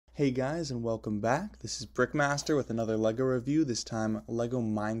Hey guys, and welcome back. This is Brickmaster with another LEGO review, this time LEGO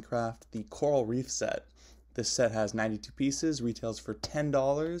Minecraft, the Coral Reef set. This set has 92 pieces, retails for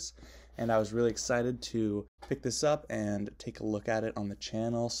 $10, and I was really excited to pick this up and take a look at it on the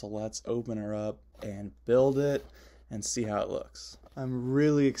channel, so let's open her up and build it and see how it looks. I'm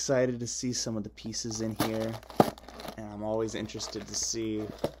really excited to see some of the pieces in here, and I'm always interested to see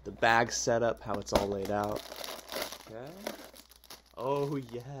the bag setup, how it's all laid out. Okay. Oh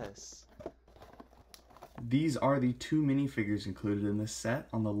yes. These are the two minifigures included in this set.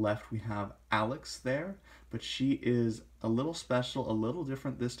 On the left we have Alex there, but she is a little special, a little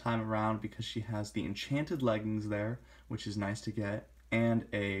different this time around because she has the enchanted leggings there, which is nice to get, and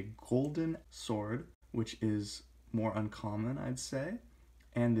a golden sword, which is more uncommon, I'd say.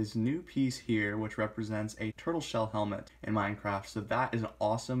 And this new piece here, which represents a turtle shell helmet in Minecraft. So that is an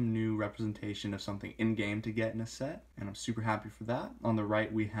awesome new representation of something in-game to get in a set, and I'm super happy for that. On the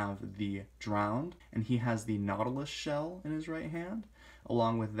right we have the drowned, and he has the nautilus shell in his right hand.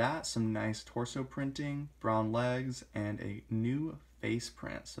 Along with that, some nice torso printing, brown legs, and a new face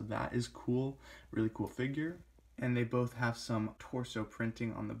print. So that is cool, really cool figure. And they both have some torso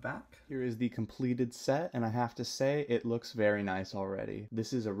printing on the back. Here is the completed set, and I have to say it looks very nice already.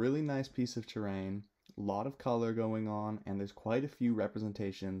 This is a really nice piece of terrain, a lot of color going on, and there's quite a few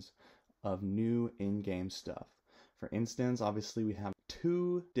representations of new in-game stuff. For instance, obviously we have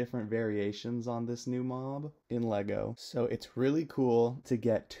two different variations on this new mob in LEGO. So it's really cool to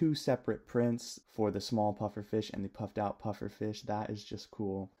get two separate prints for the small pufferfish and the puffed out pufferfish. That is just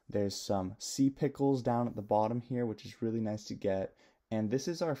cool. There's some sea pickles down at the bottom here, which is really nice to get. And this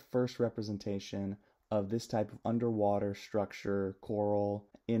is our first representation of this type of underwater structure, coral,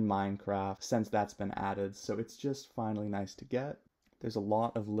 in Minecraft since that's been added. So it's just finally nice to get. There's a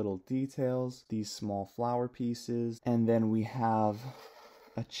lot of little details, these small flower pieces, and then we have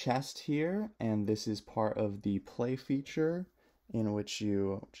a chest here, and this is part of the play feature in which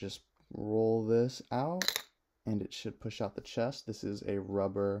you just roll this out and it should push out the chest. This is a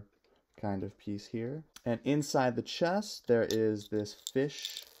rubber kind of piece here. And inside the chest there is this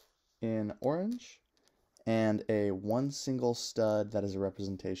fish in orange and one single stud that is a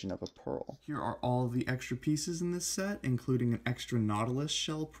representation of a pearl. Here are all the extra pieces in this set, including an extra nautilus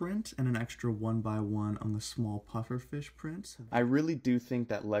shell print and an extra 1x1 on the small pufferfish print. I really do think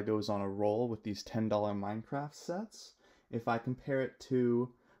that LEGO is on a roll with these $10 Minecraft sets. If I compare it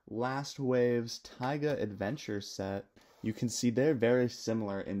to Last Wave's Taiga Adventure set, you can see they're very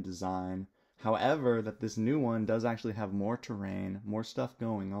similar in design. However, that this new one does actually have more terrain, more stuff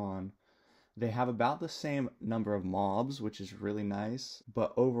going on. They have about the same number of mobs, which is really nice,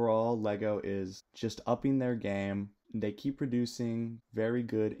 but overall LEGO is just upping their game. They keep producing very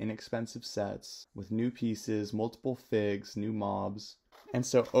good, inexpensive sets with new pieces, multiple figs, new mobs. And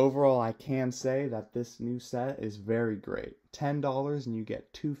so overall I can say that this new set is very great. $10 and you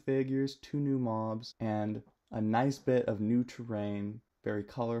get two figures, two new mobs, and a nice bit of new terrain, very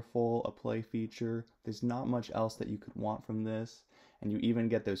colorful, a play feature. There's not much else that you could want from this. And you even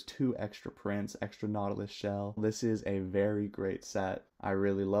get those two extra prints, extra nautilus shell. This is a very great set. I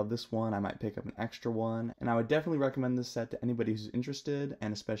really love this one. I might pick up an extra one. And I would definitely recommend this set to anybody who's interested,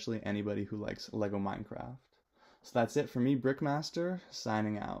 and especially anybody who likes LEGO Minecraft. So that's it for me, Brickmaster,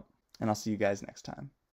 signing out. And I'll see you guys next time.